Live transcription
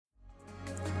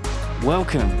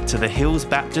Welcome to the Hills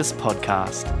Baptist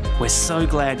Podcast. We're so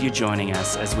glad you're joining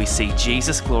us as we see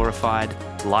Jesus glorified,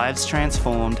 lives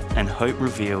transformed, and hope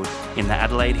revealed in the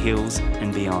Adelaide Hills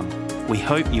and beyond. We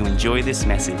hope you enjoy this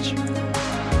message.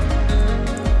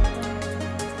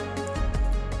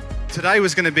 Today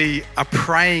was going to be a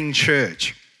praying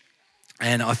church,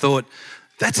 and I thought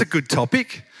that's a good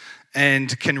topic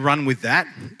and can run with that.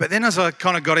 But then as I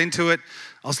kind of got into it,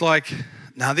 I was like,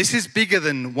 no, this is bigger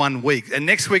than 1 week. And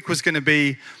next week was going to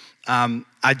be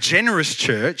a generous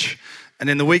church. And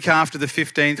then the week after, the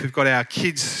 15th, we've got our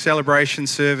kids' celebration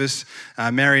service.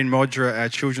 Marion Modra, our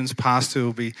children's pastor,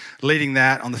 will be leading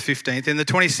that on the 15th. And the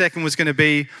 22nd was going to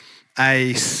be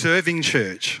a serving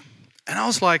church. And I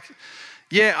was like,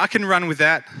 yeah, I can run with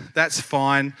that. That's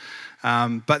fine.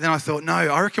 But then I thought, no,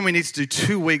 I reckon we need to do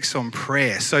 2 weeks on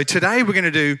prayer. So today we're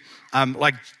going to do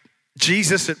like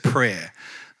Jesus at prayer.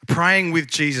 Praying with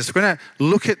Jesus. We're going to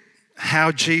look at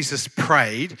how Jesus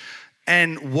prayed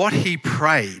and what he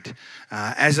prayed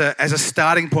as a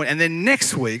starting point. And then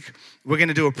next week, we're going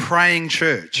to do a praying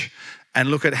church and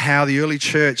look at how the early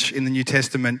church in the New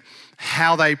Testament,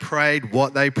 how they prayed,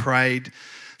 what they prayed.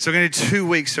 So we're going to do 2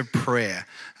 weeks of prayer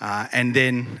and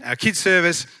then our kids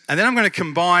service. And then I'm going to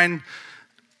combine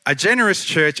a generous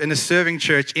church and a serving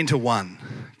church into one.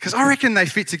 Because I reckon they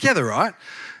fit together, right?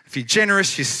 If you're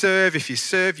generous, you serve. If you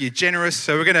serve, you're generous.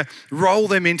 So we're going to roll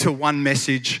them into one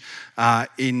message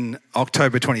in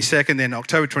October 22nd. Then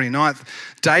October 29th,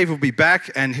 Dave will be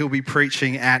back and he'll be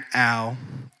preaching at our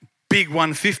big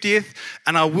 150th.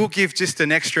 And I will give just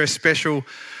an extra special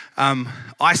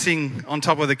icing on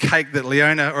top of the cake that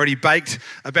Leona already baked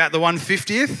about the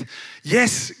 150th.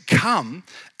 Yes, come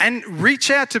and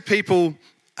reach out to people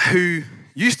who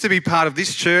used to be part of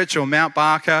this church or Mount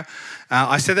Barker.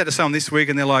 I said that to someone this week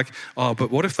and they're like, oh, but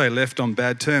what if they left on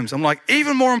bad terms? I'm like,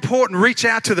 even more important, reach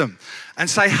out to them and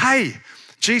say, hey,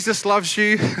 Jesus loves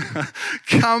you.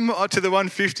 Come to the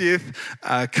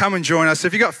 150th. Come and join us. So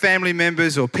if you've got family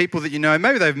members or people that you know,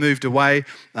 maybe they've moved away,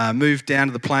 moved down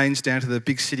to the plains, down to the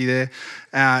big city there,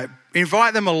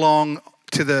 invite them along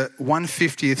to the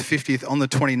 150th, 50th on the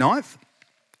 29th.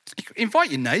 Invite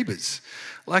your neighbours.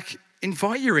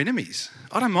 Invite your enemies.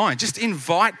 I don't mind. Just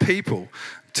invite people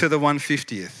to the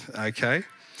 150th, okay?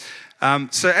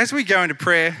 So as we go into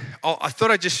prayer, I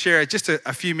thought I'd just share just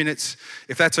a few minutes,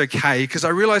 if that's okay, because I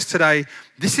realised today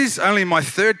this is only my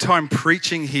third time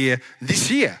preaching here this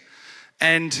year.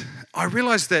 And I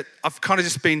realised that I've kind of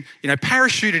just been,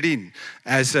 parachuted in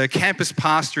as a campus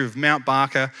pastor of Mount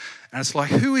Barker. And it's like,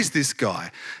 who is this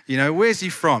guy? Where's he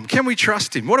from? Can we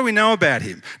trust him? What do we know about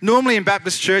him? Normally in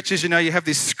Baptist churches, you have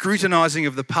this scrutinising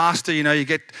of the pastor. You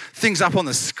get things up on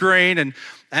the screen. And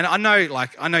I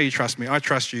know you trust me. I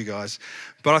trust you guys.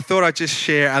 But I thought I'd just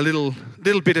share a little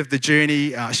bit of the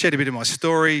journey. I shared a bit of my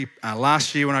story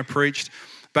last year when I preached.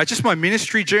 But just my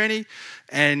ministry journey.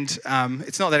 And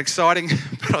it's not that exciting,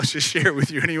 but I'll just share it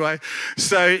with you anyway.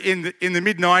 So in the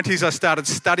mid-90s, I started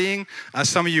studying.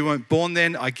 Some of you weren't born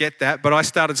then, I get that. But I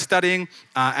started studying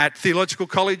at theological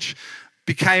college,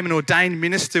 became an ordained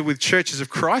minister with Churches of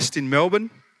Christ in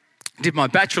Melbourne, did my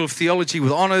Bachelor of Theology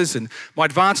with honours and my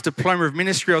Advanced Diploma of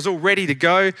Ministry. I was all ready to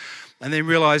go. And then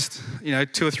realised,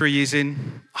 2 or 3 years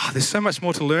in, there's so much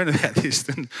more to learn about this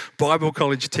than Bible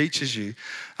college teaches you.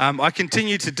 I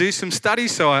continued to do some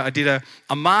studies, so I did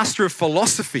a Master of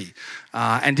Philosophy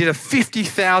and did a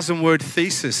 50,000-word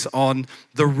thesis on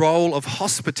the role of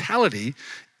hospitality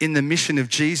in the mission of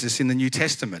Jesus in the New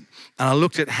Testament. And I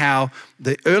looked at how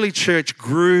the early church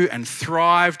grew and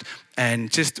thrived and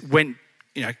just went,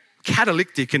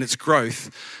 catalytic in its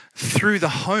growth through the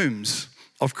homes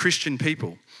of Christian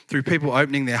people. Through people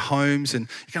opening their homes. And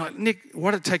you're like, Nick,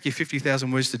 why did it take you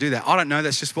 50,000 words to do that? I don't know,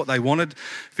 that's just what they wanted,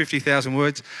 50,000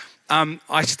 words.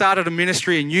 I started a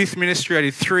ministry in youth ministry. I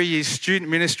did 3 years student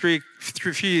ministry,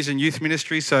 a few years in youth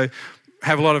ministry, so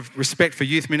have a lot of respect for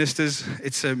youth ministers.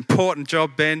 It's an important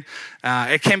job, Ben.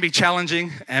 It can be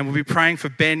challenging, and we'll be praying for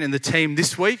Ben and the team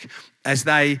this week as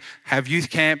they have youth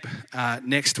camp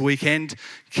next weekend.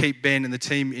 Keep Ben and the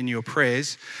team in your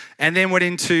prayers. And then went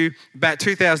into about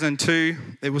 2002.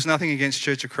 There was nothing against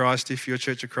Church of Christ if you're a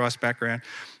Church of Christ background.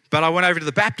 But I went over to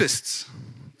the Baptists,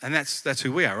 and that's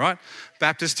who we are, right?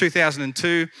 Baptist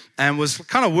 2002, and was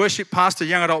kind of worship pastor,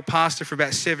 young adult pastor for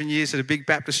about 7 years at a big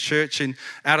Baptist church in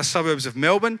outer suburbs of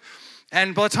Melbourne.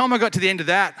 And by the time I got to the end of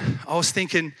that, I was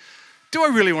thinking, do I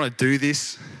really want to do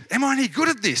this? Am I any good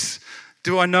at this?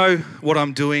 Do I know what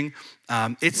I'm doing?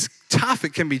 It's tough.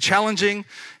 It can be challenging.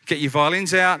 Get your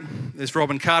violins out. There's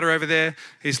Robin Carter over there.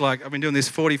 He's like, I've been doing this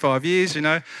 45 years,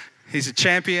 He's a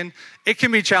champion. It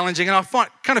can be challenging. And I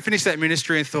kind of finished that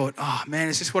ministry and thought, oh man,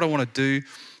 is this what I want to do?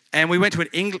 And we went to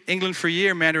England for a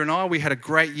year, Amanda and I. We had a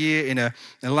great year in a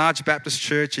large Baptist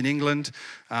church in England,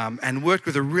 and worked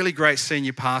with a really great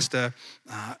senior pastor,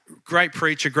 great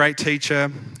preacher, great teacher,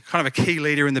 kind of a key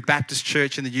leader in the Baptist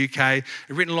church in the UK.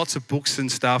 He'd written lots of books and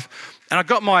stuff. And I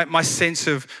got my sense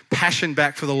of passion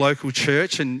back for the local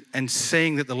church and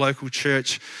seeing that the local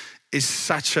church is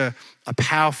such a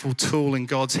powerful tool in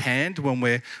God's hand when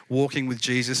we're walking with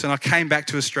Jesus. And I came back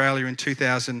to Australia in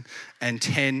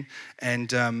 2010 and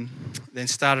then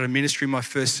started a ministry, my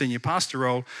first senior pastor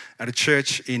role at a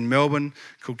church in Melbourne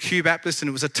called Q Baptist. And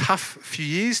it was a tough few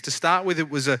years to start with. It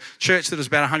was a church that was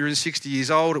about 160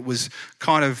 years old. It was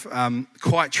kind of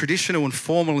quite traditional and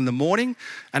formal in the morning.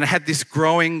 And it had this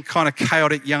growing kind of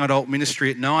chaotic young adult ministry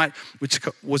at night, which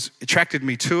attracted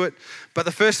me to it. But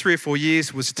the first 3 or 4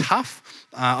 years was tough.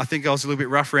 I think I was a little bit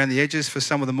rough around the edges for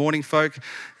some of the morning folk,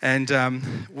 and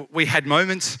we had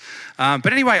moments.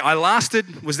 But anyway, I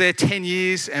was there 10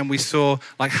 years, and we saw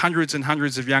like hundreds and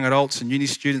hundreds of young adults and uni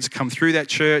students come through that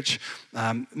church.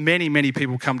 Many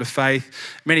people come to faith.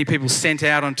 Many people sent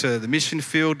out onto the mission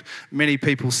field. Many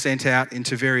people sent out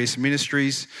into various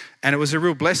ministries, and it was a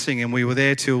real blessing. And we were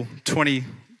there till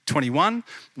 2021,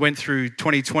 went through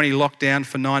 2020 lockdown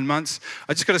for 9 months.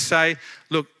 I just got to say,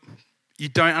 look, you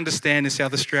don't understand in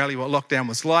South Australia what lockdown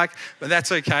was like, but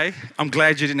that's okay. I'm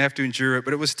glad you didn't have to endure it,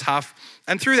 but it was tough.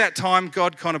 And through that time,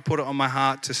 God kind of put it on my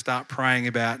heart to start praying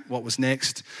about what was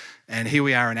next. And here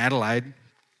we are in Adelaide.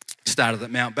 Started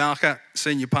at Mount Barker,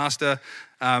 senior pastor,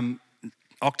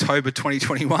 October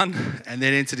 2021, and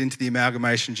then entered into the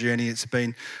amalgamation journey. It's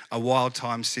been a wild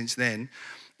time since then.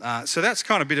 So that's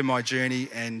kind of a bit of my journey,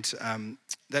 and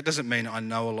that doesn't mean I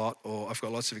know a lot or I've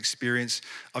got lots of experience.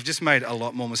 I've just made a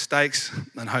lot more mistakes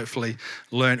and hopefully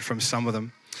learned from some of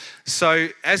them. So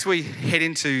as we head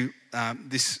into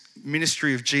this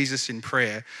ministry of Jesus in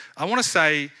prayer, I want to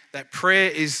say that prayer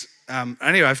is,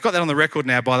 anyway, I've got that on the record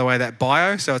now, by the way, that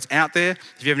bio, so it's out there.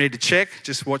 If you ever need to check,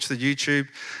 just watch the YouTube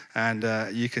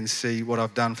and you can see what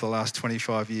I've done for the last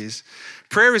 25 years.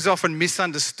 Prayer is often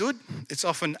misunderstood. It's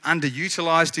often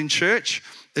underutilized in church.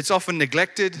 It's often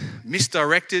neglected,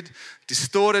 misdirected,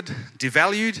 distorted,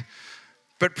 devalued.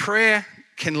 But prayer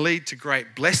can lead to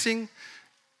great blessing.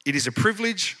 It is a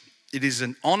privilege. It is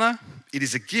an honor. It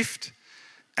is a gift.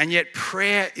 And yet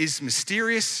prayer is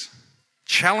mysterious,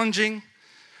 challenging.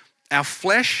 Our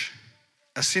flesh,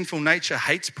 our sinful nature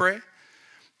hates prayer.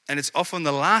 And it's often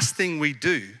the last thing we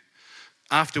do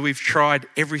after we've tried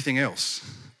everything else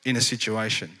in a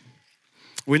situation.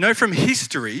 We know from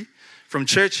history, from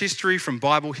church history, from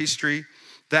Bible history,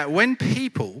 that when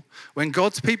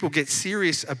God's people get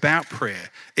serious about prayer,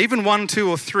 even 1, 2,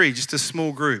 or 3, just a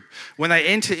small group, when they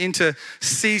enter into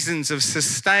seasons of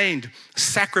sustained,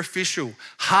 sacrificial,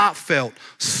 heartfelt,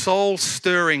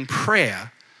 soul-stirring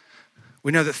prayer,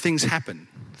 we know that things happen,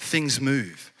 things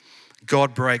move,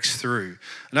 God breaks through.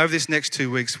 And over this next 2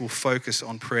 weeks, we'll focus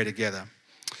on prayer together.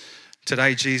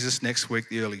 Today, Jesus, next week,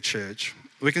 the early church.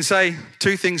 We can say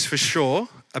 2 things for sure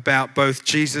about both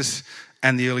Jesus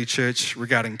and the early church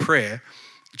regarding prayer.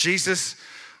 Jesus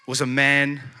was a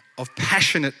man of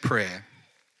passionate prayer,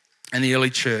 and the early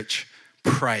church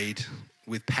prayed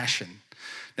with passion.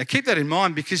 Now keep that in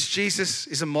mind, because Jesus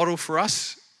is a model for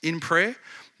us in prayer.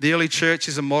 The early church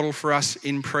is a model for us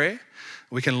in prayer.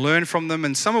 We can learn from them,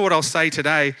 and some of what I'll say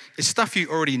today is stuff you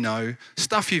already know,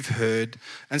 stuff you've heard.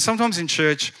 And sometimes in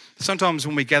church, sometimes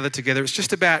when we gather together, it's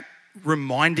just about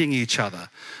reminding each other,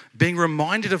 being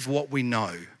reminded of what we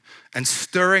know and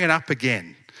stirring it up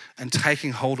again and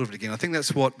taking hold of it again. I think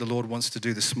that's what the Lord wants to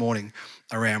do this morning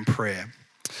around prayer.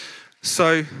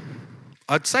 So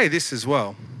I'd say this as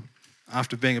well,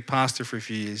 after being a pastor for a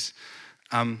few years,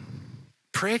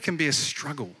 prayer can be a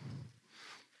struggle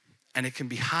and it can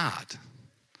be hard.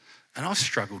 And I've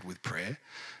struggled with prayer,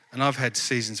 and I've had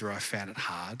seasons where I found it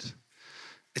hard.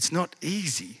 It's not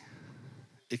easy.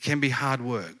 It can be hard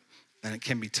work, and it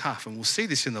can be tough. And we'll see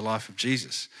this in the life of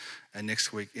Jesus and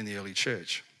next week in the early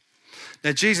church.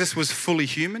 Now, Jesus was fully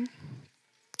human,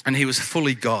 and he was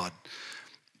fully God.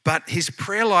 But his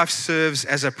prayer life serves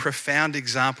as a profound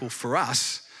example for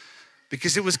us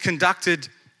because it was conducted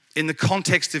in the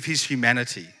context of his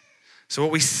humanity. So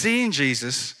what we see in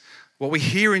Jesus, what we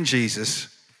hear in Jesus,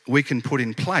 we can put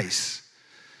in place.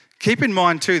 Keep in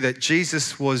mind too that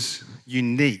Jesus was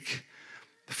unique,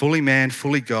 fully man,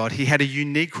 fully God. He had a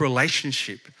unique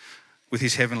relationship with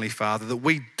his heavenly Father that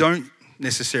we don't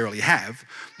necessarily have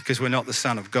because we're not the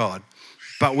Son of God.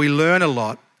 But we learn a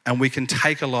lot and we can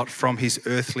take a lot from his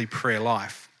earthly prayer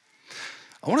life.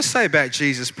 I want to say about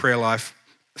Jesus' prayer life,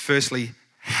 firstly,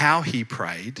 how he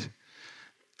prayed.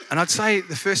 And I'd say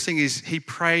the first thing is he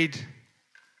prayed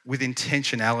with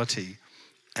intentionality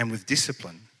and with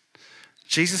discipline.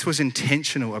 Jesus was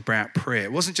intentional about prayer.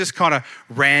 It wasn't just kind of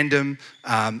random,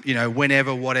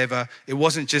 whenever, whatever. It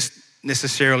wasn't just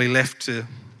necessarily left to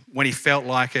when he felt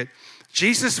like it.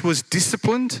 Jesus was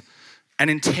disciplined and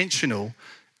intentional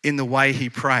in the way he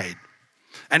prayed.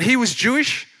 And he was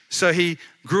Jewish, so he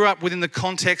grew up within the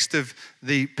context of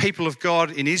the people of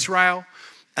God in Israel,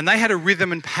 and they had a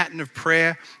rhythm and pattern of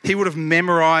prayer. He would have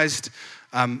memorized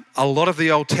a lot of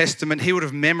the Old Testament. He would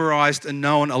have memorized and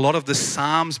known a lot of the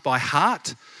Psalms by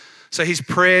heart. So his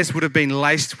prayers would have been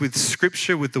laced with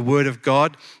scripture, with the word of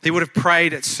God. He would have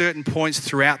prayed at certain points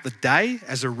throughout the day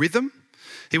as a rhythm.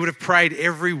 He would have prayed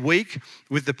every week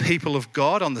with the people of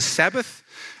God on the Sabbath.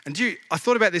 And I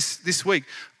thought about this week.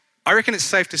 I reckon it's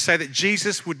safe to say that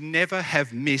Jesus would never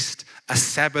have missed a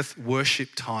Sabbath worship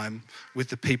time with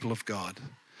the people of God.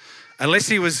 Unless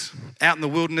he was out in the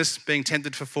wilderness being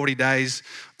tempted for 40 days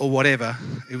or whatever,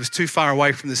 it was too far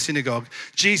away from the synagogue.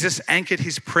 Jesus anchored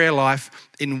his prayer life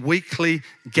in weekly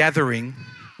gathering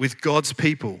with God's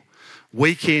people,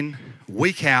 week in,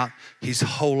 week out, his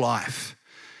whole life.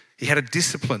 He had a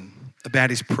discipline about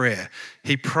his prayer.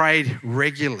 He prayed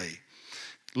regularly.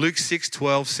 Luke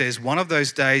 6:12 says, one of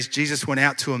those days Jesus went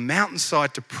out to a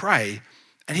mountainside to pray,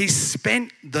 and he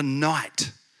spent the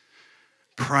night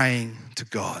praying to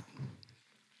God.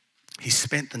 He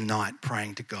spent the night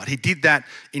praying to God. He did that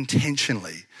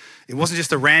intentionally. It wasn't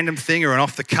just a random thing or an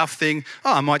off-the-cuff thing.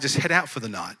 Oh, I might just head out for the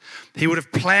night. He would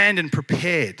have planned and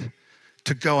prepared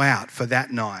to go out for that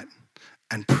night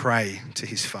and pray to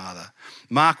his Father.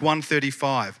 Mark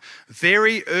 1:35,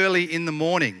 very early in the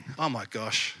morning. Oh my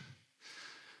gosh.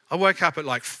 I woke up at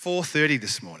like 4:30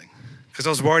 this morning because I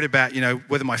was worried about,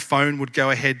 whether my phone would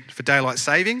go ahead for daylight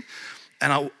saving.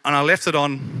 And I left it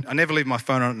on. I never leave my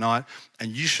phone on at night,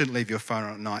 and you shouldn't leave your phone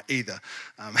on at night either,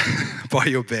 by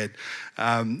your bed.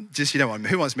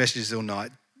 Who wants messages all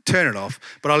night? Turn it off.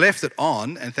 But I left it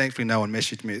on, and thankfully no one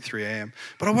messaged me at 3 a.m.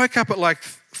 But I woke up at like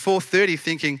 4:30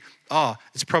 thinking,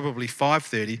 it's probably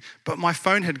 5:30, but my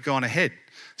phone had gone ahead.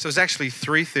 So it was actually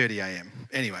 3:30 a.m.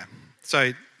 Anyway,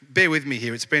 so bear with me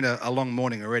here. It's been a long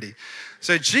morning already.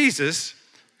 So Jesus,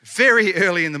 very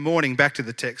early in the morning, back to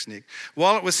the text, Nick,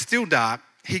 while it was still dark,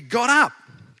 he got up.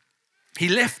 He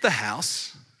left the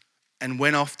house and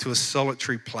went off to a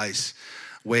solitary place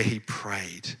where he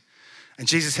prayed. And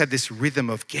Jesus had this rhythm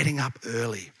of getting up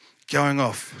early, going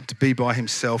off to be by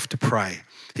himself to pray.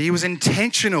 He was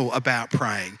intentional about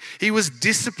praying. He was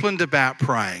disciplined about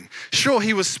praying. Sure,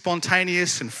 he was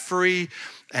spontaneous and free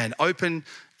and open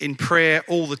in prayer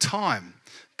all the time,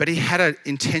 but he had an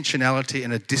intentionality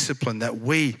and a discipline that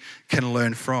we can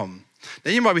learn from.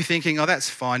 Now, you might be thinking, that's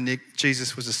fine, Nick.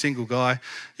 Jesus was a single guy.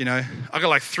 I got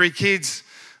like 3 kids.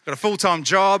 I've got a full-time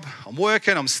job. I'm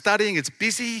working. I'm studying. It's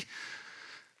busy.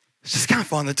 I just can't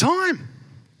find the time.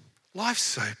 Life's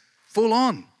so full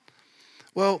on.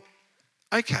 Well,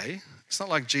 okay. It's not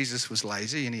like Jesus was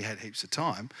lazy and he had heaps of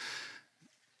time.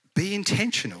 Be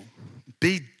intentional.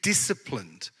 Be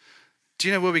disciplined. Do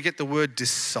you know where we get the word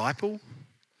disciple?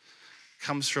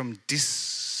 Comes from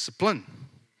discipline.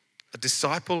 A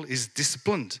disciple is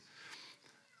disciplined,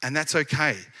 and that's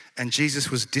okay. And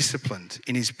Jesus was disciplined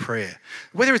in his prayer.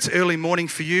 Whether it's early morning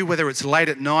for you, whether it's late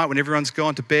at night when everyone's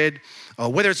gone to bed,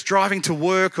 or whether it's driving to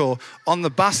work or on the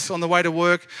bus on the way to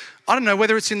work, I don't know,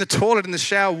 whether it's in the toilet, in the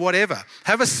shower, whatever.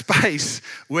 Have a space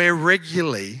where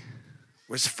regularly,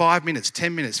 where it's 5 minutes,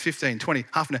 10 minutes, 15, 20,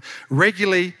 half an hour,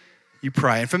 regularly you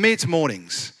pray. And for me, it's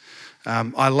mornings.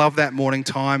 I love that morning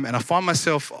time, and I find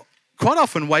myself quite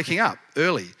often waking up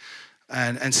early.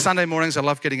 And Sunday mornings, I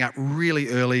love getting up really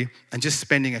early and just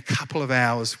spending a couple of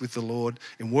hours with the Lord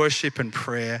in worship and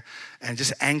prayer and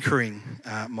just anchoring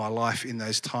my life in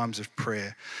those times of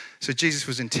prayer. So Jesus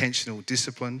was intentional,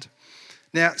 disciplined.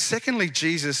 Now, secondly,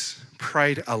 Jesus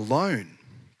prayed alone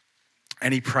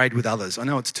and he prayed with others. I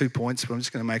know it's 2 points, but I'm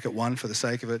just going to make it one for the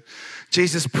sake of it.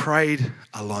 Jesus prayed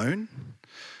alone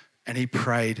and he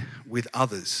prayed with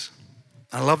others.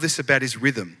 I love this about his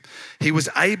rhythm. He was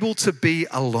able to be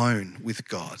alone with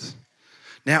God.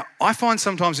 Now, I find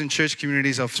sometimes in church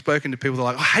communities, I've spoken to people that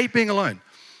are like, I hate being alone.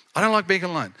 I don't like being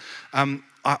alone.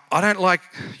 I don't like,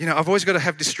 I've always got to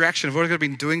have distraction. I've always got to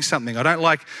be doing something. I don't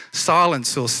like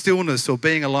silence or stillness or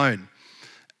being alone.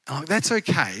 That's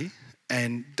okay,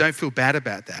 and don't feel bad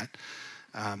about that.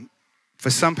 For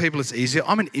some people, it's easier.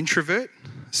 I'm an introvert,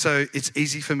 so it's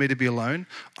easy for me to be alone.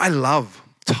 I love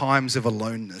times of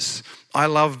aloneness. I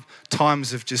love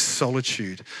times of just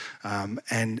solitude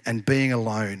and being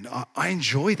alone. I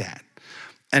enjoy that.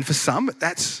 And for some,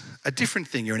 that's a different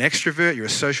thing. You're an extrovert, you're a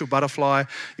social butterfly,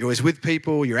 you're always with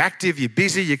people, you're active, you're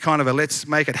busy, you're kind of a let's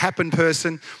make it happen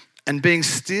person. And being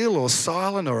still or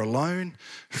silent or alone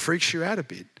freaks you out a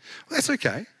bit. Well, that's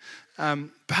okay.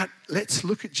 But let's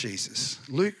look at Jesus.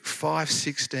 Luke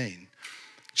 5:16.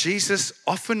 Jesus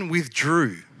often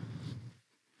withdrew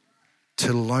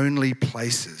to lonely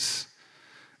places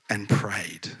and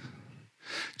prayed.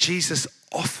 Jesus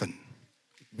often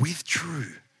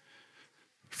withdrew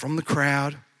from the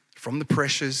crowd, from the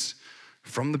pressures,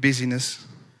 from the busyness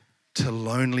to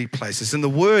lonely places. And the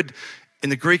word in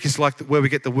the Greek is like where we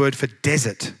get the word for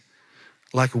desert,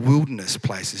 like wilderness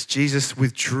places. Jesus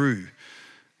withdrew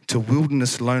to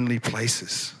wilderness, lonely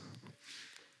places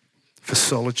for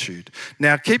solitude.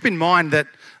 Now, keep in mind that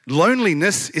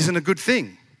loneliness isn't a good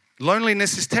thing.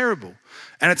 Loneliness is terrible.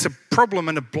 And it's a problem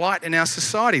and a blight in our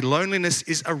society. Loneliness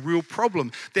is a real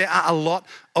problem. There are a lot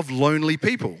of lonely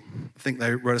people. I think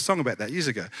they wrote a song about that years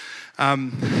ago.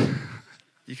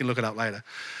 You can look it up later.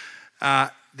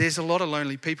 There's a lot of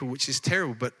lonely people, which is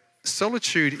terrible. But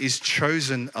solitude is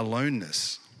chosen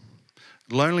aloneness.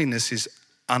 Loneliness is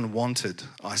unwanted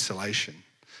isolation.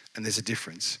 And there's a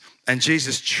difference. And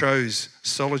Jesus chose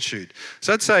solitude.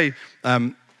 So I'd say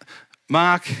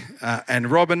Mark and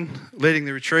Robin leading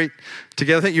the retreat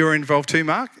together. I think you were involved too,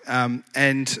 Mark.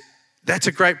 And that's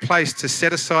a great place to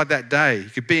set aside that day. You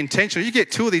could be intentional. You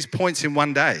get 2 of these points in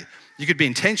one day. You could be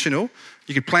intentional.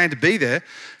 You could plan to be there.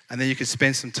 And then you could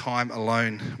spend some time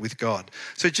alone with God.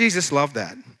 So Jesus loved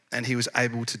that. And he was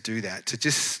able to do that, to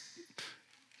just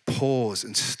pause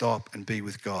and stop and be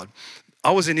with God.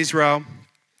 I was in Israel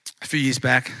a few years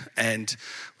back and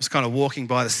was kind of walking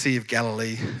by the Sea of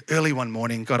Galilee early one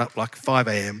morning, got up like 5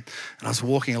 a.m. and I was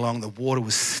walking along, the water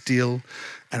was still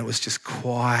and it was just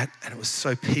quiet and it was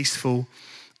so peaceful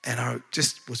and I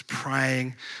just was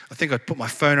praying. I think I'd put my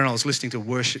phone on, I was listening to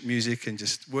worship music and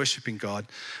just worshiping God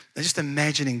and just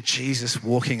imagining Jesus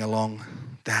walking along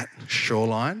that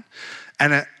shoreline.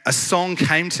 And a song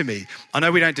came to me. I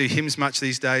know we don't do hymns much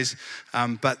these days,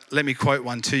 but let me quote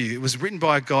one to you. It was written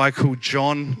by a guy called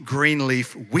John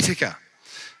Greenleaf Whitaker.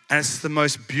 And it's the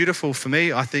most beautiful, for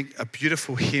me, I think, a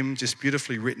beautiful hymn, just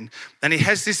beautifully written. And he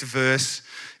has this verse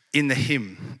in the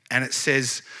hymn, and it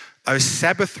says, "O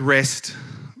Sabbath rest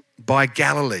by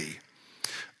Galilee,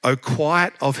 O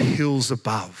quiet of hills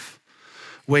above,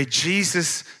 where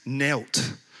Jesus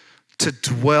knelt to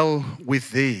dwell with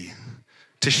thee,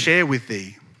 to share with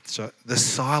thee so the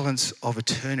silence of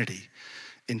eternity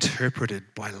interpreted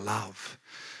by love."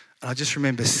 And I just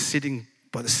remember sitting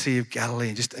by the Sea of Galilee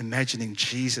and just imagining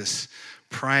Jesus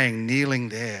praying, kneeling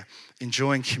there,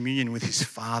 enjoying communion with his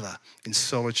Father in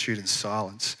solitude and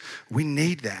silence. We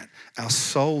need that. Our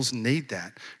souls need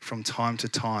that from time to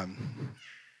time.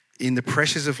 In the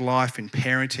pressures of life, in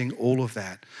parenting, all of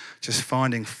that, just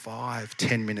finding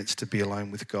 5-10 minutes to be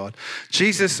alone with God.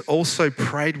 Jesus also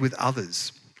prayed with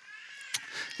others.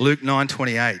 Luke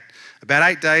 9:28. About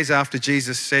 8 days after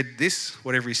Jesus said this,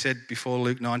 whatever he said before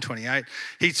Luke 9:28,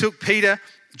 he took Peter,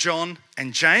 John,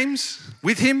 and James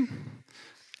with him,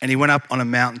 and he went up on a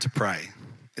mountain to pray.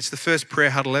 It's the first prayer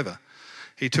huddle ever.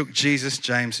 He took Jesus,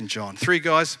 James, and John, 3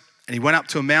 guys, and he went up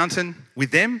to a mountain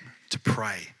with them to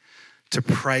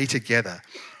pray together.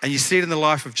 And you see it in the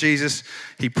life of Jesus.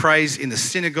 He prays in the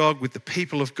synagogue with the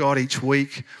people of God each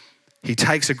week. He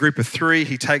takes a group of 3,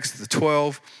 he takes the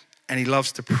 12, and he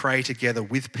loves to pray together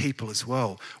with people as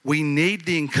well. We need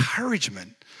the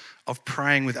encouragement of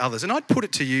praying with others. And I'd put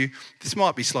it to you, this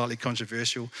might be slightly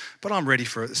controversial, but I'm ready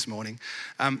for it this morning.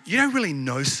 You don't really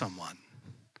know someone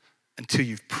until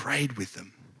you've prayed with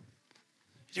them.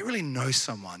 You don't really know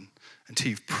someone until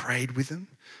you've prayed with them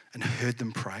and heard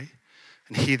them pray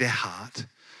and hear their heart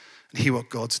and hear what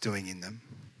God's doing in them.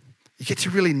 You get to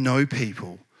really know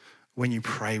people when you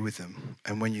pray with them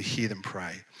and when you hear them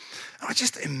pray. And I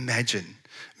just imagine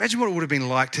what it would have been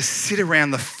like to sit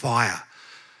around the fire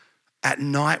at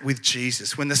night with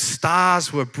Jesus when the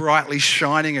stars were brightly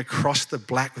shining across the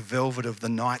black velvet of the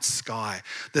night sky,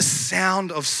 the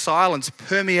sound of silence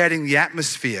permeating the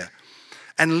atmosphere,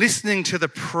 and listening to the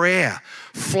prayer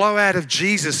flow out of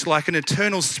Jesus like an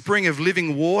eternal spring of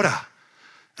living water,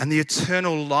 and the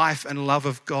eternal life and love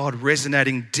of God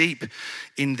resonating deep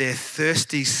in their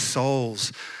thirsty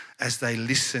souls as they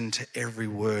listen to every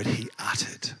word he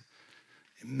uttered.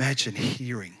 Imagine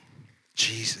hearing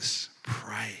Jesus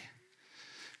pray.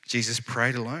 Jesus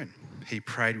prayed alone. He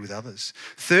prayed with others.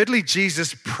 Thirdly,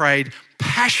 Jesus prayed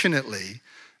passionately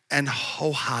and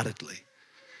wholeheartedly.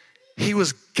 He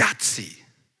was gutsy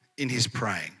in his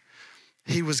praying.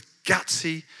 He was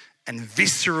gutsy and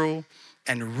visceral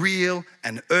and real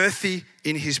and earthy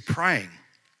in his praying.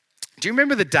 Do you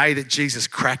remember the day that Jesus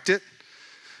cracked it?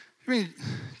 I mean,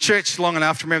 church long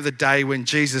enough to remember the day when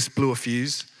Jesus blew a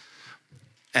fuse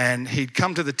and he'd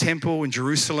come to the temple in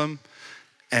Jerusalem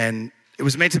and it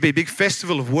was meant to be a big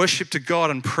festival of worship to God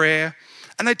and prayer,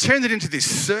 and they turned it into this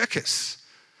circus.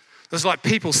 There's like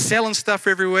people selling stuff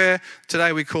everywhere.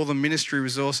 Today we call them ministry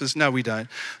resources. No, we don't.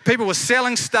 People were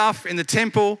selling stuff in the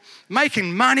temple,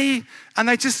 making money, and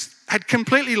they just had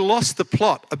completely lost the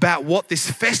plot about what this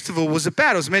festival was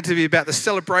about. It was meant to be about the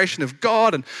celebration of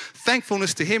God and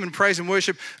thankfulness to Him and praise and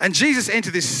worship. And Jesus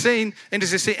enters this scene,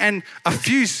 and a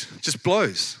fuse just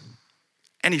blows.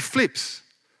 And he flips.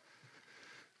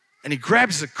 And he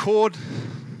grabs a cord,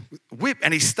 whip,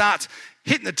 and he starts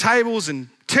hitting the tables and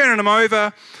turning them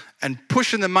over and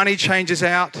pushing the money changers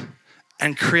out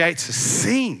and creates a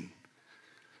scene.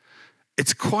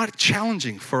 It's quite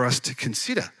challenging for us to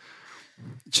consider.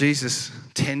 Jesus,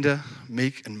 tender,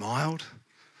 meek and mild,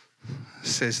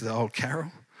 says the old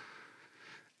carol.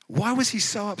 Why was he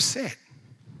so upset?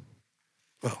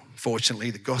 Well, fortunately,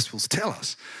 the Gospels tell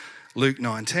us. Luke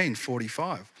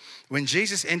 19:45. When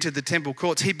Jesus entered the temple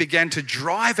courts, he began to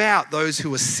drive out those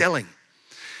who were selling.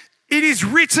 "It is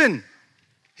written,"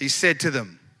 he said to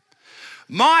them,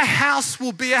 "My house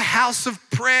will be a house of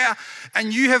prayer,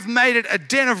 and you have made it a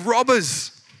den of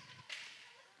robbers."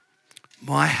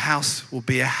 My house will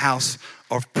be a house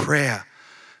of prayer,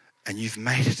 and you've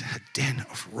made it a den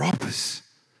of robbers.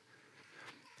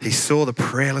 He saw the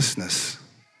prayerlessness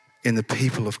in the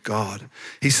people of God.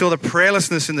 He saw the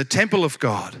prayerlessness in the temple of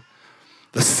God,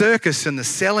 the circus and the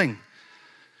selling,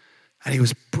 and he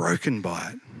was broken by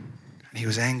it, and he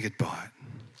was angered by it.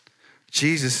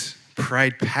 Jesus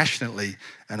prayed passionately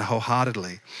and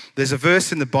wholeheartedly. There's a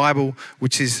verse in the Bible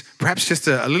which is perhaps just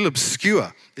a little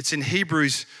obscure. It's in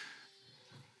Hebrews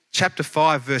chapter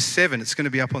 5, verse 7. It's going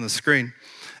to be up on the screen.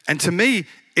 And to me,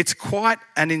 it's quite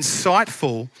an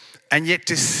insightful and yet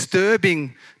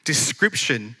disturbing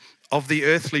description of the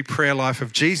earthly prayer life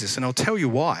of Jesus. And I'll tell you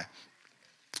why.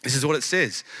 This is what it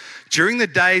says. During the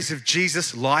days of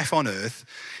Jesus' life on earth,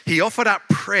 he offered up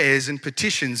prayers and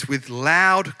petitions with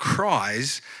loud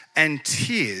cries and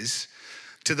tears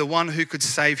to the one who could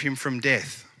save him from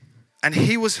death. And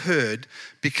he was heard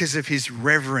because of his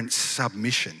reverent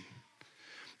submission.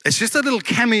 It's just a little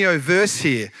cameo verse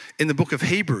here in the book of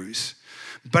Hebrews,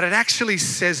 but it actually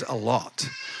says a lot.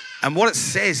 And what it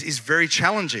says is very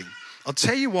challenging. I'll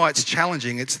tell you why it's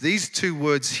challenging. It's these two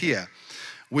words here,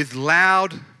 with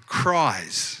loud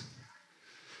cries.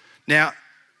 Now,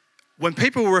 when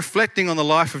people were reflecting on the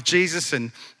life of Jesus,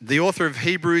 and the author of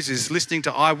Hebrews is listening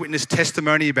to eyewitness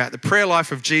testimony about the prayer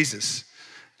life of Jesus,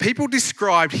 people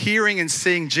described hearing and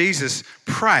seeing Jesus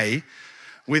pray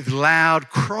with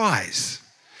loud cries.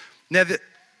 Now,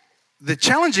 the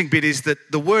challenging bit is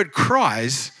that the word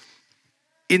cries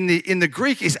in the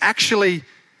Greek is actually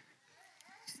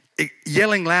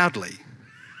yelling loudly.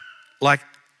 Like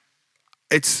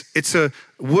it's a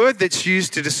word that's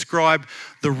used to describe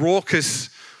the raucous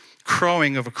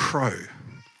crowing of a crow,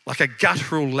 like a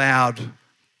guttural loud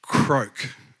croak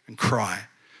and cry.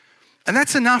 And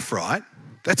that's enough, right?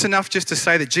 That's enough just to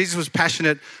say that Jesus was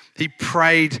passionate. He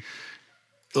prayed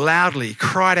loudly,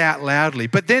 cried out loudly.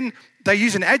 But then they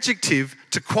use an adjective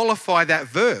to qualify that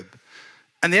verb.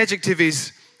 And the adjective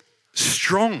is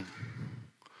strong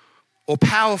or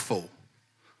powerful.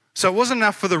 So it wasn't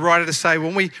enough for the writer to say,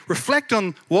 when we reflect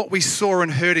on what we saw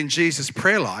and heard in Jesus'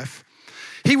 prayer life,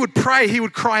 he would pray, he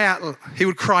would cry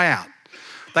out.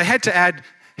 They had to add,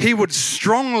 he would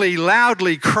strongly,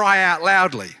 loudly cry out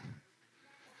loudly.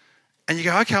 And you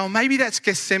go, okay, well, maybe that's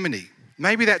Gethsemane.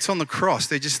 Maybe that's on the cross.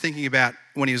 They're just thinking about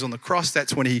when he was on the cross,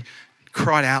 that's when he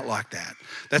cried out like that.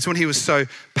 That's when he was so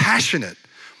passionate.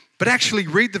 But actually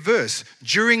read the verse.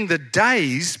 During the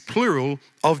days, plural,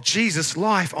 of Jesus'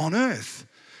 life on earth,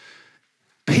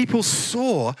 people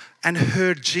saw and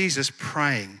heard Jesus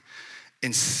praying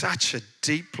in such a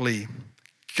deeply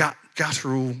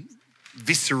guttural,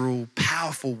 visceral,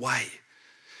 powerful way.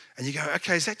 And you go,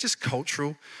 okay, is that just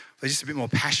cultural? They're just a bit more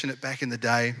passionate back in the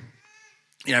day.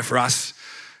 You know, for us,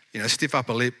 stiff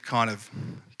upper lip, kind of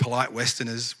polite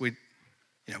Westerners, we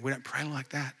don't pray like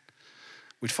that.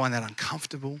 We'd find that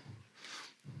uncomfortable.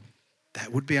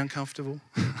 That would be uncomfortable.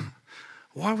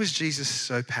 Why was Jesus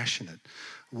so passionate?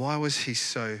 Why was he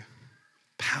so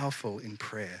powerful in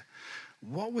prayer?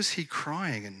 What was he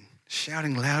crying and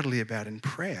shouting loudly about in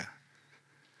prayer?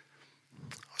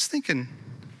 I was thinking,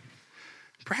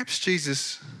 perhaps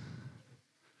Jesus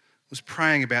was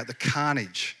praying about the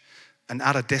carnage and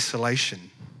utter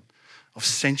desolation of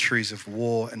centuries of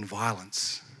war and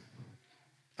violence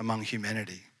among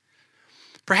humanity.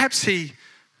 Perhaps he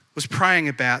was praying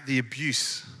about the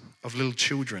abuse of little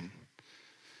children.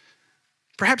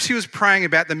 Perhaps he was praying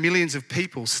about the millions of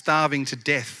people starving to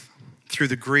death through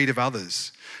the greed of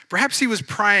others. Perhaps he was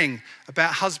praying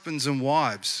about husbands and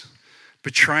wives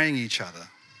betraying each other.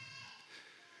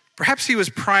 Perhaps he was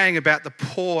praying about the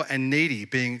poor and needy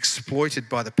being exploited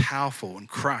by the powerful and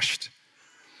crushed.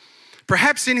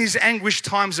 Perhaps in his anguished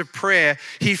times of prayer,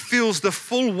 he feels the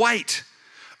full weight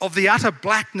of the utter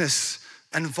blackness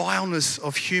and vileness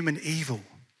of human evil.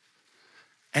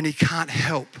 And he can't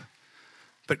help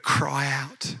but cry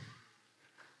out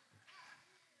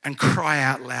and cry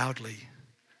out loudly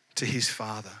to his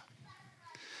Father.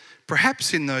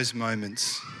 Perhaps in those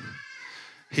moments,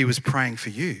 he was praying for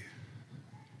you.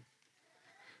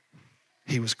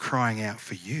 He was crying out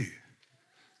for you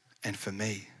and for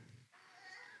me.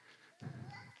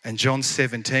 And John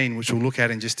 17, which we'll look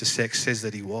at in just a sec, says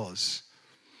that he was.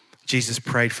 Jesus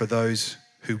prayed for those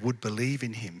who would believe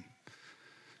in him.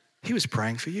 He was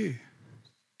praying for you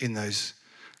in those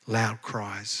loud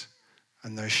cries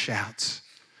and those shouts.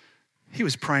 He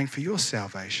was praying for your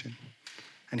salvation.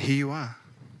 And here you are,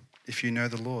 if you know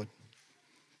the Lord.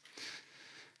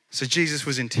 So Jesus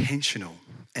was intentional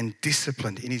and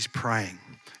disciplined in his praying.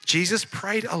 Jesus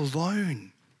prayed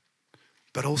alone,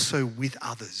 but also with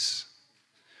others.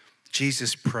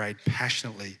 Jesus prayed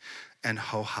passionately and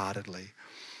wholeheartedly.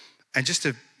 And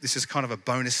this is kind of a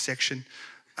bonus section.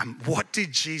 What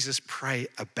did Jesus pray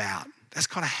about? That's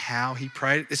kind of how he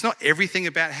prayed. It's not everything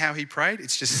about how he prayed.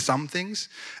 It's just some things.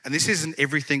 And this isn't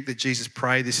everything that Jesus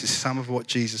prayed. This is some of what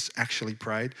Jesus actually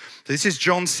prayed. So this is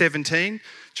John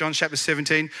chapter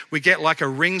 17. We get like a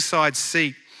ringside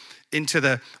seat into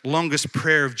the longest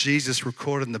prayer of Jesus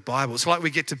recorded in the Bible. It's like we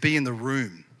get to be in the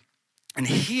room and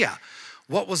hear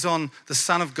what was on the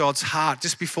Son of God's heart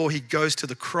just before he goes to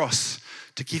the cross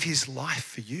to give his life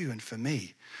for you and for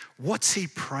me. What's he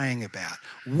praying about?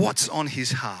 What's on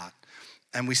his heart?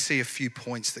 And we see a few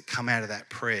points that come out of that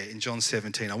prayer in John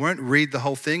 17. I won't read the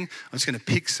whole thing. I'm just going to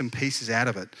pick some pieces out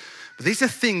of it. But these are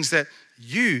things that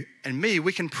you and me,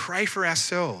 we can pray for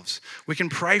ourselves. We can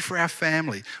pray for our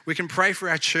family. We can pray for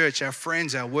our church, our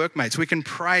friends, our workmates. We can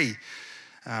pray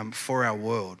for our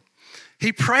world.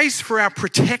 He prays for our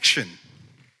protection.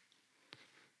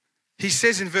 He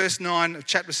says in verse 9 of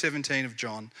chapter 17 of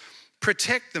John,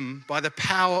 protect them by the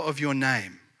power of your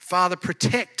name. Father,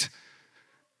 protect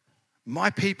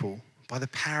my people by the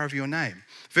power of your name.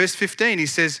 Verse 15, he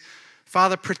says,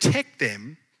 Father, protect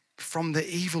them from the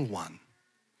evil one.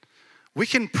 We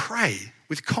can pray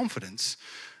with confidence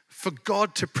for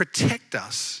God to protect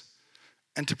us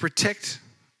and to protect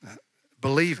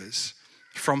believers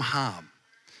from harm.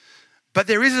 But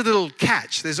there is a little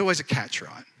catch. There's always a catch,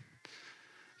 right?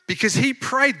 Because he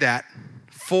prayed that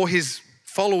for his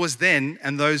followers then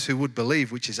and those who would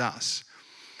believe, which is us.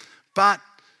 But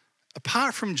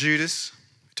apart from Judas,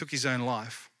 who took his own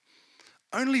life,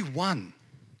 only one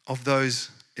of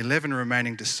those 11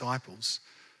 remaining disciples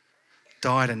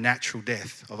died a natural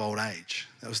death of old age.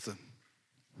 That was the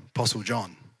Apostle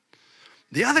John.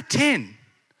 The other 10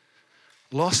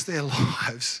 lost their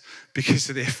lives because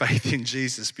of their faith in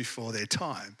Jesus before their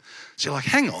time. So you're like,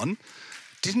 hang on,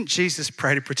 didn't Jesus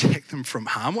pray to protect them from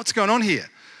harm? What's going on here?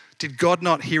 Did God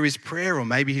not hear his prayer, or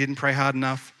maybe he didn't pray hard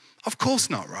enough? Of course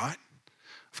not, right?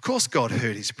 Of course God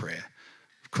heard his prayer.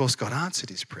 Of course God answered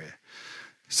his prayer.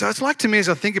 So it's like to me as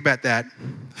I think about that,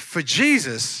 for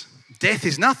Jesus, death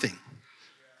is nothing.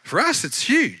 For us, it's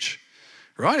huge,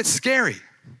 right? It's scary.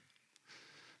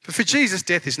 But for Jesus,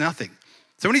 death is nothing.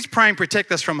 So when he's praying,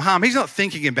 protect us from harm, he's not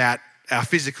thinking about our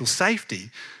physical safety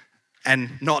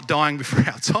and not dying before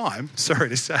our time, sorry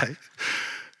to say.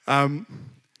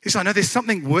 He's like, no, there's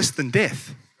something worse than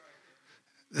death.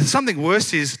 Something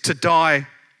worse is to die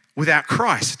without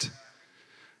Christ,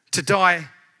 to die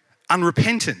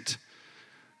unrepentant,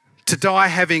 to die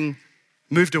having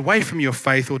moved away from your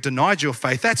faith or denied your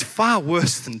faith. That's far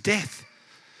worse than death.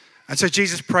 And so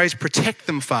Jesus prays, protect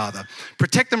them, Father.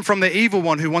 Protect them from the evil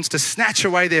one who wants to snatch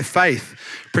away their faith.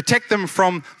 Protect them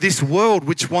from this world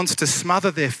which wants to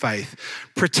smother their faith.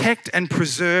 Protect and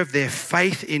preserve their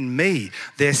faith in me,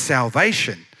 their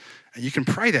salvation. And you can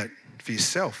pray that for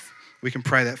yourself. We can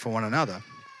pray that for one another.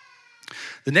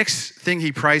 The next thing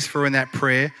he prays for in that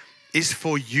prayer is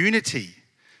for unity.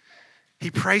 He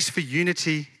prays for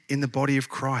unity in the body of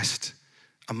Christ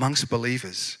amongst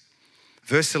believers.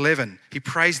 Verse 11, he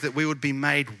prays that we would be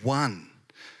made one.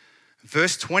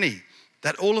 Verse 20,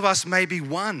 that all of us may be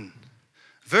one.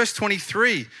 Verse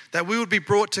 23, that we would be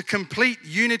brought to complete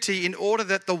unity in order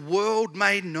that the world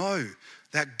may know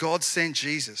that God sent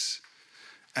Jesus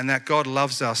and that God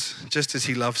loves us just as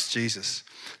he loves Jesus.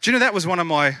 Do you know that was one of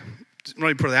my, let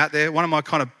me put it out there, one of my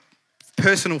kind of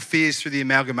personal fears through the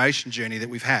amalgamation journey that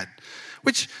we've had,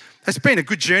 which has been a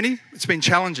good journey. It's been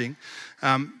challenging.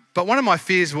 But one of my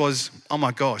fears was, oh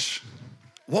my gosh,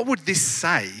 what would this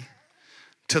say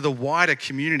to the wider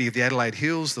community of the Adelaide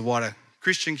Hills, the wider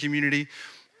Christian community,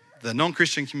 the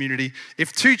non-Christian community,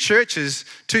 if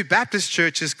two Baptist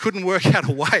churches couldn't work out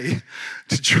a way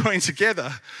to join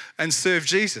together and serve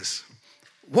Jesus?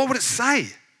 What would it say?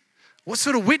 What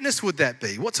sort of witness would that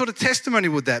be? What sort of testimony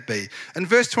would that be? And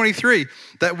verse 23,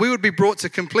 that we would be brought to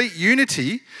complete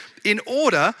unity in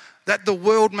order that the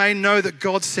world may know that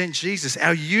God sent Jesus.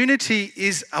 Our unity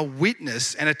is a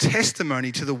witness and a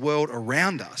testimony to the world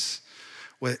around us,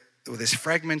 where there's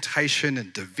fragmentation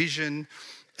and division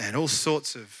and all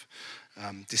sorts of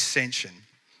dissension.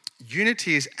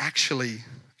 Unity is actually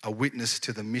a witness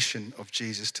to the mission of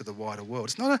Jesus to the wider world.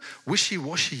 It's not a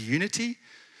wishy-washy unity.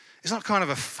 It's not kind of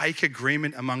a fake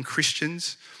agreement among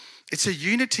Christians. It's a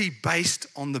unity based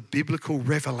on the biblical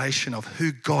revelation of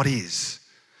who God is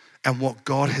and what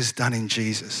God has done in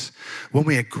Jesus. When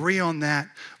we agree on that,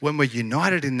 when we're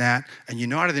united in that and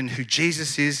united in who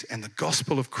Jesus is and the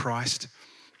gospel of Christ,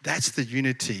 that's the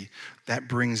unity that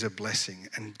brings a blessing.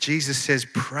 And Jesus says,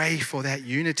 pray for that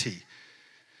unity.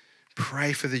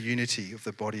 Pray for the unity of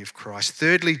the body of Christ.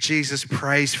 Thirdly, Jesus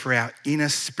prays for our inner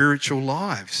spiritual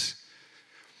lives.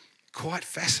 Quite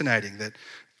fascinating that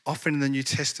often in the New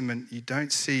Testament, you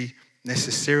don't see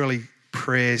necessarily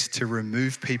prayers to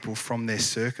remove people from their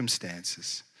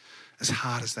circumstances, as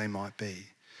hard as they might be.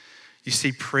 You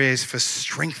see prayers for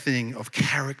strengthening of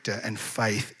character and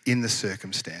faith in the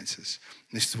circumstances.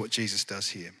 And this is what Jesus does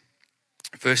here.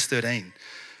 Verse 13,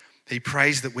 he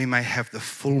prays that we may have the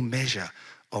full measure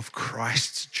of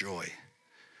Christ's joy.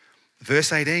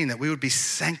 Verse 18, that we would be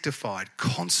sanctified,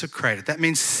 consecrated. That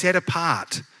means set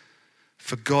apart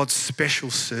for God's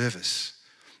special service,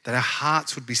 that our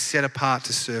hearts would be set apart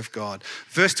to serve God.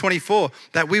 Verse 24,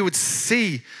 that we would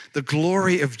see the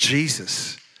glory of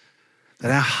Jesus, that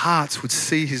our hearts would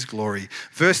see his glory.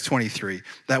 Verse 23,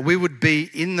 that we would be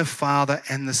in the Father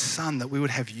and the Son, that we would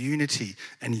have unity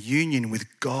and union with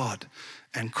God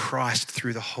and Christ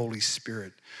through the Holy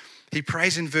Spirit. He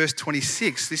prays in verse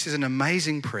 26, this is an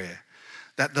amazing prayer,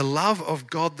 that the love of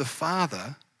God the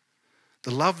Father, the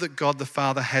love that God the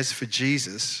Father has for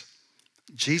Jesus,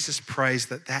 Jesus prays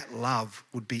that that love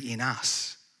would be in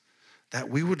us, that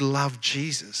we would love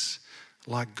Jesus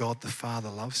like God the Father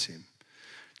loves him.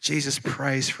 Jesus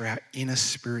prays for our inner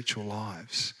spiritual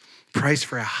lives, prays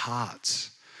for our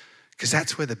hearts, because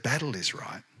that's where the battle is,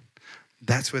 right?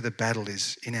 That's where the battle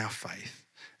is in our faith.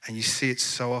 And you see it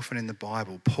so often in the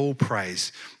Bible. Paul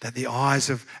prays that the eyes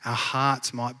of our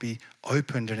hearts might be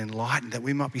opened and enlightened, that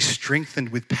we might be strengthened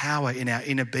with power in our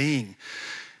inner being.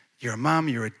 You're a mum,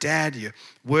 you're a dad, you're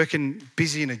working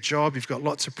busy in a job, you've got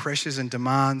lots of pressures and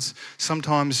demands.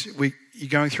 Sometimes you're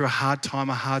going through a hard time,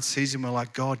 a hard season. We're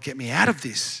like, God, get me out of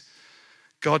this.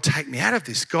 God, take me out of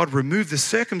this. God, remove the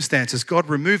circumstances. God,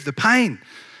 remove the pain.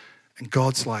 And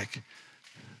God's like,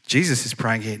 Jesus is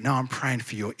praying here, no, I'm praying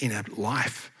for your inner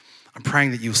life. I'm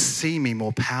praying that you'll see me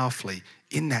more powerfully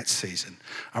in that season.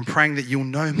 I'm praying that you'll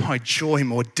know my joy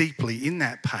more deeply in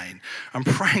that pain. I'm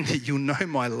praying that you'll know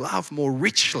my love more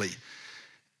richly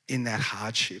in that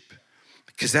hardship,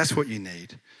 because that's what you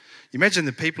need. You imagine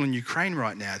the people in Ukraine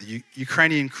right now, the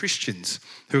Ukrainian Christians,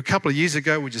 who a couple of years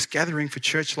ago were just gathering for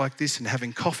church like this and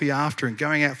having coffee after and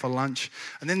going out for lunch,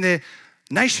 and then their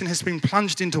nation has been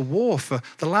plunged into war for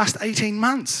the last 18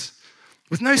 months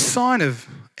with no sign of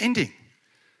ending.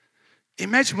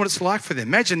 Imagine what it's like for them.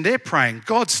 Imagine they're praying,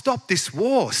 God, stop this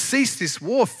war, cease this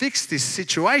war, fix this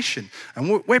situation.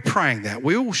 And we're praying that.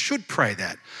 We all should pray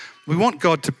that. We want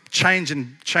God to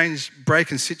change,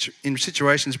 break in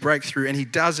situations, break through, and he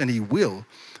does and he will.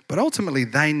 But ultimately,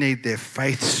 they need their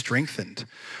faith strengthened.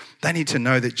 They need to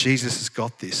know that Jesus has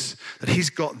got this, that he's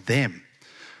got them,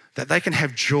 that they can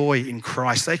have joy in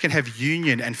Christ. They can have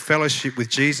union and fellowship with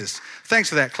Jesus. Thanks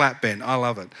for that clap, Ben. I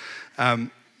love it.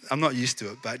 I'm not used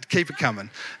to it, but keep it coming.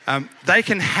 They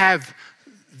can have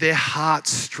their hearts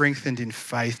strengthened in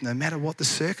faith no matter what the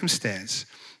circumstance.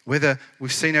 Whether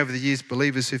we've seen over the years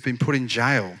believers who've been put in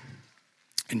jail,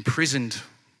 imprisoned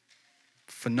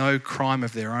for no crime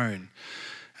of their own,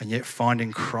 and yet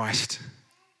finding Christ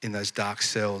in those dark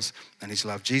cells and his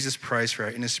love. Jesus prays for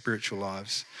our inner spiritual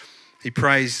lives. He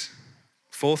prays,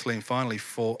 fourthly and finally,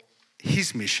 for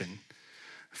his mission,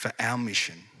 for our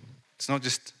mission. It's not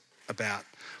just about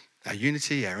our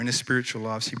unity, our inner spiritual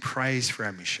lives. He prays for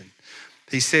our mission.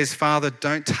 He says, Father,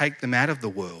 don't take them out of the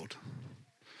world.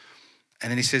 And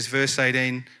then he says, verse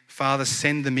 18, Father,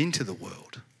 send them into the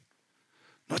world.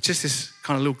 not just this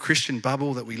kind of little Christian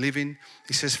bubble that we live in.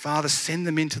 He says, Father, send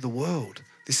them into the world.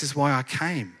 This is why I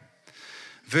came.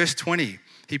 Verse 20,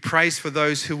 he prays for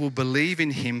those who will believe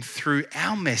in him through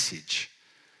our message.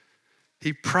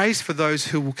 He prays for those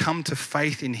who will come to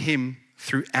faith in him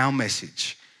through our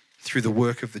message, through the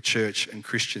work of the church and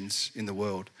Christians in the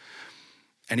world.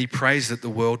 And he prays that the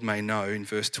world may know, in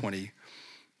verse 20,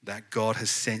 that God has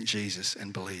sent Jesus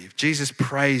and believe. Jesus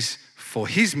prays for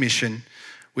his mission,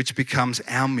 which becomes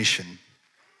our mission.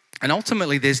 And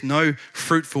ultimately, there's no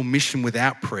fruitful mission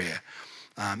without prayer.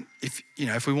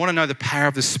 If we want to know the power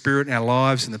of the Spirit in our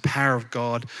lives and the power of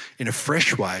God in a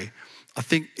fresh way, I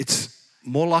think it's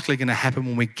more likely going to happen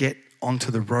when we get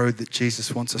onto the road that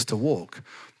Jesus wants us to walk,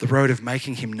 the road of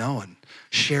making him known,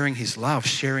 sharing his love,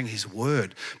 sharing his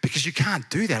word, because you can't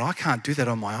do that. I can't do that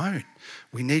on my own.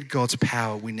 We need God's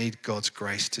power. We need God's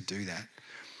grace to do that.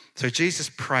 So Jesus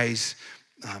prays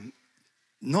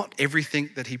not everything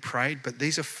that he prayed, but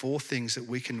these are 4 things that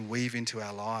we can weave into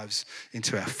our lives,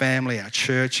 into our family, our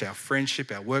church, our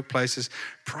friendship, our workplaces,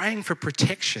 praying for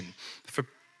protection, for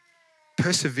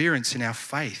perseverance in our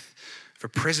faith, for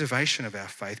preservation of our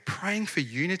faith, praying for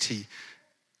unity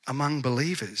among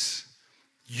believers,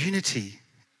 unity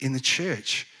in the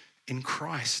church, in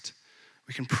Christ.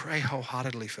 We can pray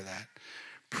wholeheartedly for that.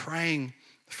 Praying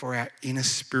for our inner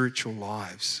spiritual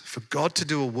lives, for God to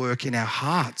do a work in our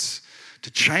hearts,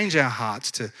 to change our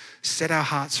hearts, to set our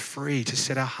hearts free, to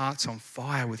set our hearts on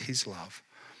fire with his love.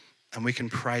 And we can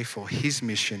pray for his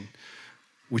mission,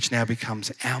 which now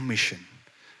becomes our mission,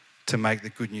 to make the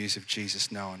good news of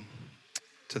Jesus known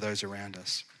to those around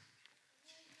us.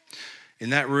 In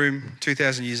that room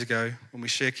 2,000 years ago, when we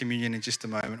share communion in just a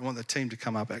moment, I want the team to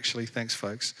come up actually. Thanks,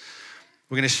 folks.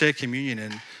 We're going to share communion,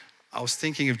 and I was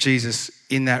thinking of Jesus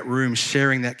in that room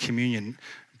sharing that communion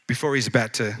before he's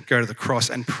about to go to the cross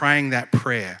and praying that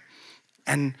prayer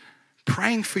and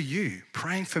praying for you,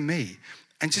 praying for me,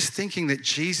 and just thinking that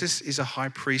Jesus is a high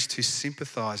priest who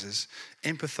sympathizes,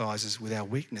 empathizes with our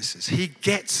weaknesses. He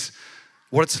gets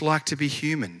what it's like to be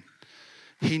human.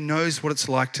 He knows what it's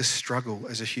like to struggle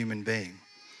as a human being.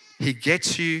 He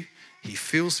gets you, he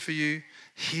feels for you,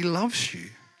 he loves you.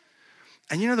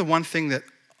 And you know the one thing that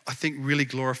I think really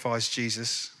glorifies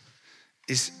Jesus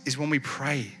is when we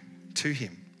pray to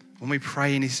him, when we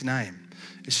pray in his name.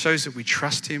 It shows that we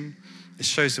trust him. It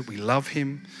shows that we love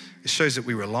him. It shows that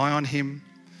we rely on him.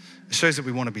 It shows that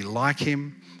we want to be like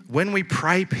him. When we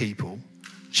pray, people,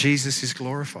 Jesus is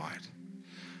glorified.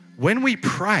 When we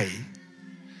pray,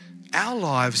 our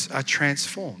lives are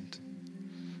transformed.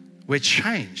 We're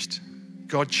changed.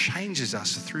 God changes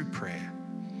us through prayer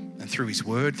and through his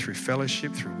word, through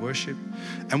fellowship, through worship.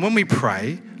 And when we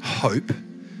pray, hope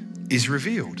is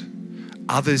revealed.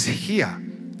 Others hear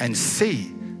and see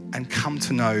and come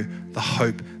to know the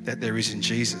hope that there is in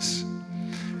Jesus.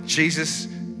 Jesus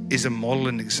is a model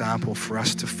and example for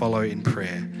us to follow in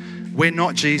prayer. We're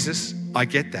not Jesus, I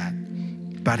get that.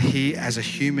 But he, as a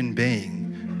human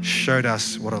being, showed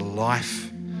us what a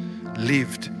life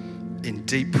lived in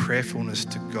deep prayerfulness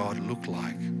to God looked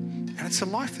like. And it's a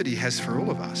life that he has for all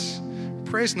of us.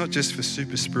 Prayer is not just for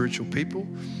super spiritual people.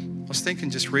 I was thinking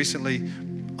just recently,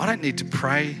 I don't need to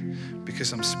pray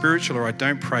because I'm spiritual, or I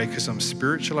don't pray because I'm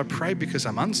spiritual. I pray because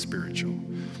I'm unspiritual.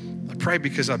 I pray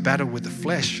because I battle with the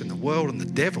flesh and the world and the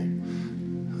devil.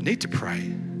 I need to pray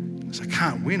because I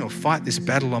can't win or fight this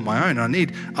battle on my own. I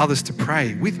need others to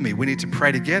pray with me. We need to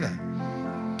pray together.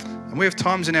 And we have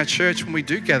times in our church when we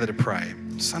do gather to pray.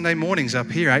 Sunday mornings up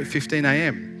here, 8:15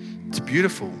 a.m. It's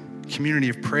beautiful. Community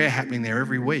of prayer happening there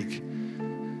every week.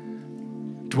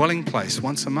 Dwelling place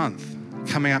once a month.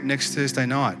 Coming up next Thursday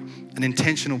night. An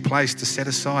intentional place to set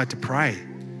aside to pray,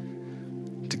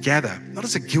 to gather. Not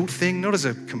as a guilt thing, not as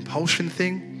a compulsion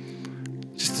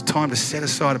thing. Just a time to set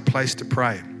aside a place to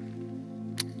pray.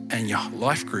 And your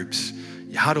life groups,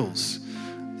 your huddles,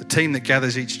 the team that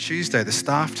gathers each Tuesday, the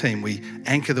staff team, we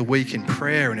anchor the week in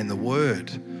prayer and in the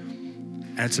word.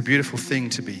 And it's a beautiful thing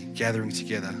to be gathering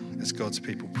together as God's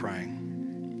people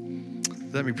praying.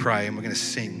 Let me pray and we're going to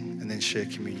sing and then share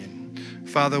communion.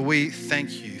 Father, we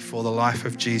thank you for the life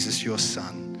of Jesus, your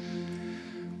son.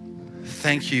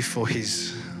 Thank you for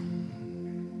his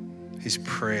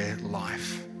prayer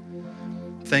life.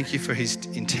 Thank you for his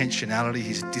intentionality,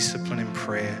 his discipline in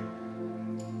prayer.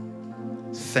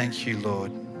 Thank you,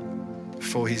 Lord,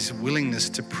 for his willingness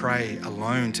to pray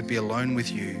alone, to be alone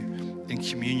with you in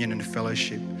communion and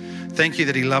fellowship. Thank you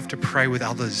that he loved to pray with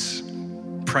others,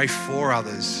 pray for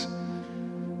others.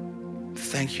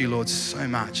 Thank you, Lord, so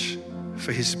much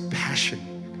for his passion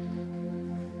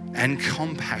and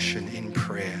compassion in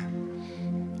prayer.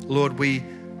 Lord, we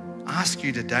ask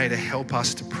you today to help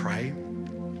us to pray.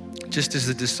 Just as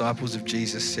the disciples of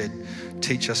Jesus said,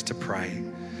 teach us to pray.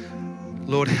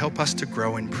 Lord, help us to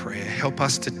grow in prayer. Help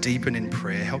us to deepen in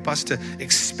prayer. Help us to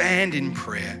expand in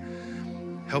prayer.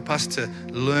 Help us to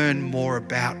learn more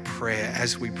about prayer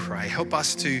as we pray. Help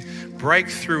us to break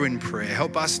through in prayer.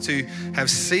 Help us to have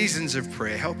seasons of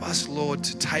prayer. Help us, Lord,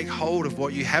 to take hold of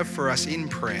what you have for us in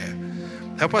prayer.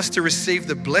 Help us to receive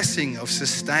the blessing of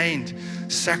sustained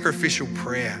sacrificial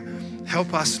prayer.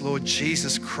 Help us, Lord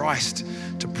Jesus Christ,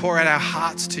 to pour out our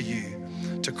hearts to you,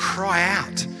 to cry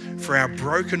out for our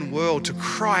broken world, to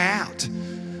cry out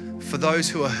for those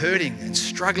who are hurting and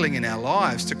struggling in our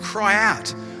lives, to cry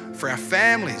out for our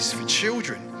families, for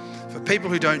children, for people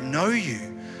who don't know you.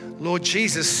 Lord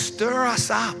Jesus, stir us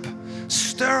up,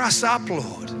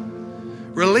 Lord.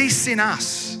 Release in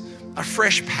us a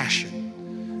fresh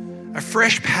passion, a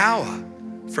fresh power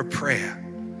for prayer.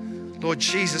 Lord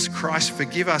Jesus Christ,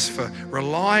 forgive us for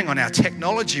relying on our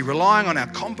technology, relying on our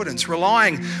competence,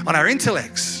 relying on our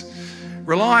intellects,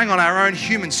 relying on our own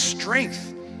human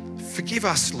strength. Forgive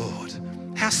us, Lord.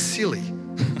 How silly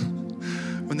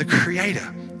when the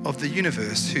creator of the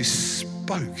universe, who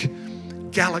spoke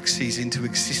galaxies into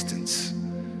existence,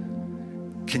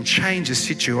 can change a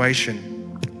situation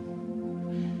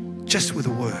just with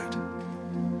a word.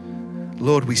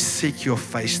 Lord, we seek your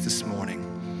face this morning.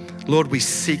 Lord, we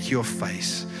seek your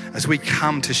face as we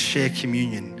come to share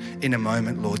communion in a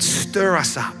moment. Lord, stir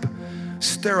us up,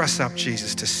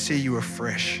 Jesus, to see you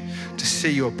afresh, to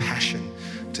see your passion,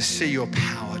 to see your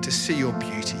power, to see your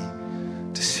beauty,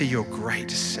 to see your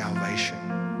great salvation.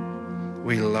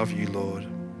 We love you, Lord.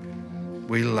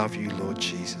 We love you, Lord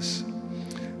Jesus.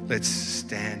 Let's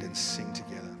stand and sing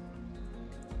together.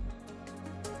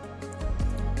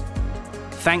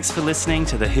 Thanks for listening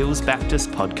to the Hills Baptist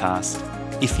podcast.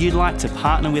 If you'd like to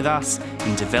partner with us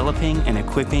in developing and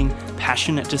equipping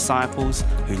passionate disciples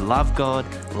who love God,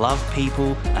 love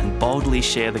people, and boldly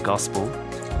share the gospel,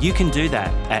 you can do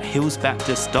that at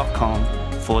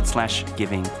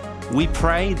hillsbaptist.com/giving. We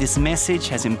pray this message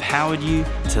has empowered you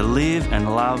to live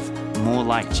and love more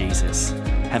like Jesus.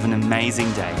 Have an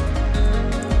amazing day.